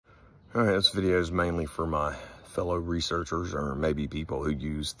All right, this video is mainly for my fellow researchers or maybe people who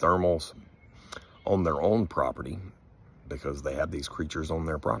use thermals on their own property because they have these creatures on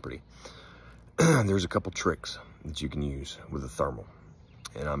their property. There's a couple tricks that you can use with a thermal,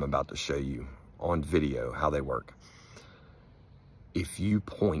 and I'm about to show you on video how they work. If you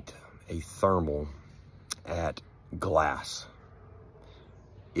point a thermal at glass,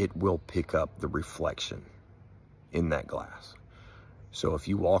 it will pick up the reflection in that glass. So if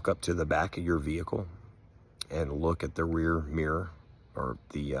you walk up to the back of your vehicle and look at the rear mirror or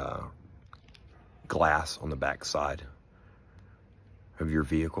the glass on the back side of your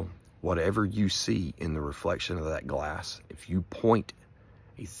vehicle, whatever you see in the reflection of that glass, if you point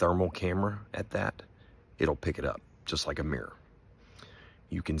a thermal camera at that, it'll pick it up just like a mirror.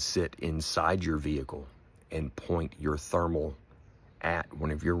 You can sit inside your vehicle and point your thermal at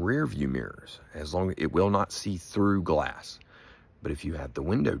one of your rear view mirrors, as long as it will not see through glass. But if you have the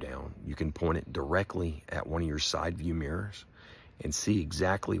window down, you can point it directly at one of your side view mirrors and see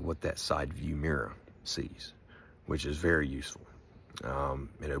exactly what that side view mirror sees, which is very useful.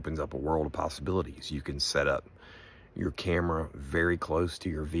 It opens up a world of possibilities. You can set up your camera very close to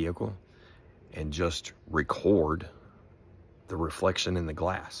your vehicle and just record the reflection in the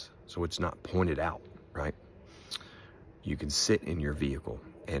glass, so it's not pointed out, right? You can sit in your vehicle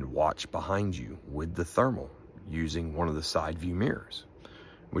and watch behind you with the thermal using one of the side view mirrors,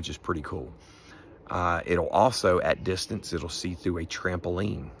 which is pretty cool. It'll also, at distance, it'll see through a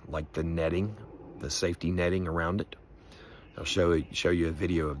trampoline, like the netting, the safety netting around it. I'll show you a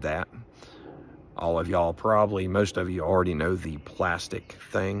video of that. All of y'all probably, most of you already know the plastic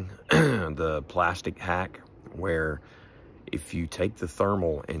thing, the plastic hack, where if you take the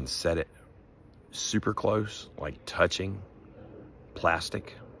thermal and set it super close, like touching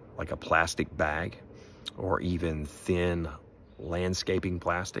plastic, like a plastic bag, or even thin landscaping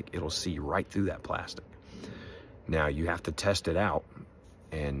plastic, it'll see right through that plastic. Now you have to test it out,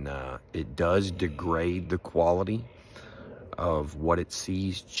 and it does degrade the quality of what it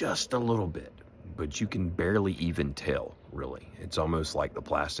sees just a little bit, but you can barely even tell, really. It's almost like the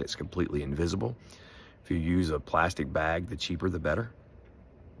plastic's completely invisible. If you use a plastic bag, the cheaper the better.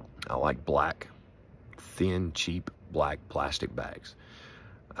 I like black, thin, cheap black plastic bags.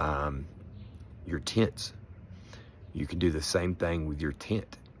 Your tents, you can do the same thing with your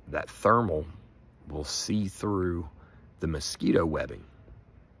tent. That thermal will see through the mosquito webbing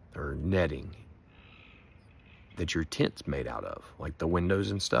or netting that your tent's made out of, like the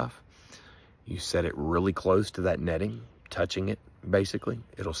windows and stuff. You set it really close to that netting, touching it, basically,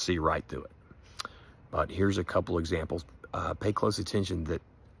 it'll see right through it. But here's a couple examples. Pay close attention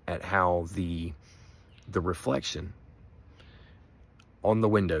at how the reflection on the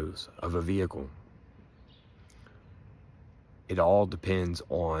windows of a vehicle, it all depends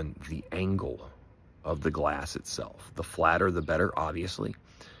on the angle of the glass itself. The flatter, the better, obviously.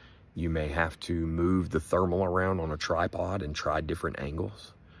 You may have to move the thermal around on a tripod and try different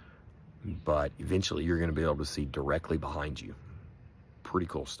angles, but eventually you're going to be able to see directly behind you. Pretty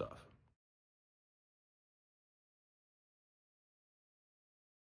cool stuff.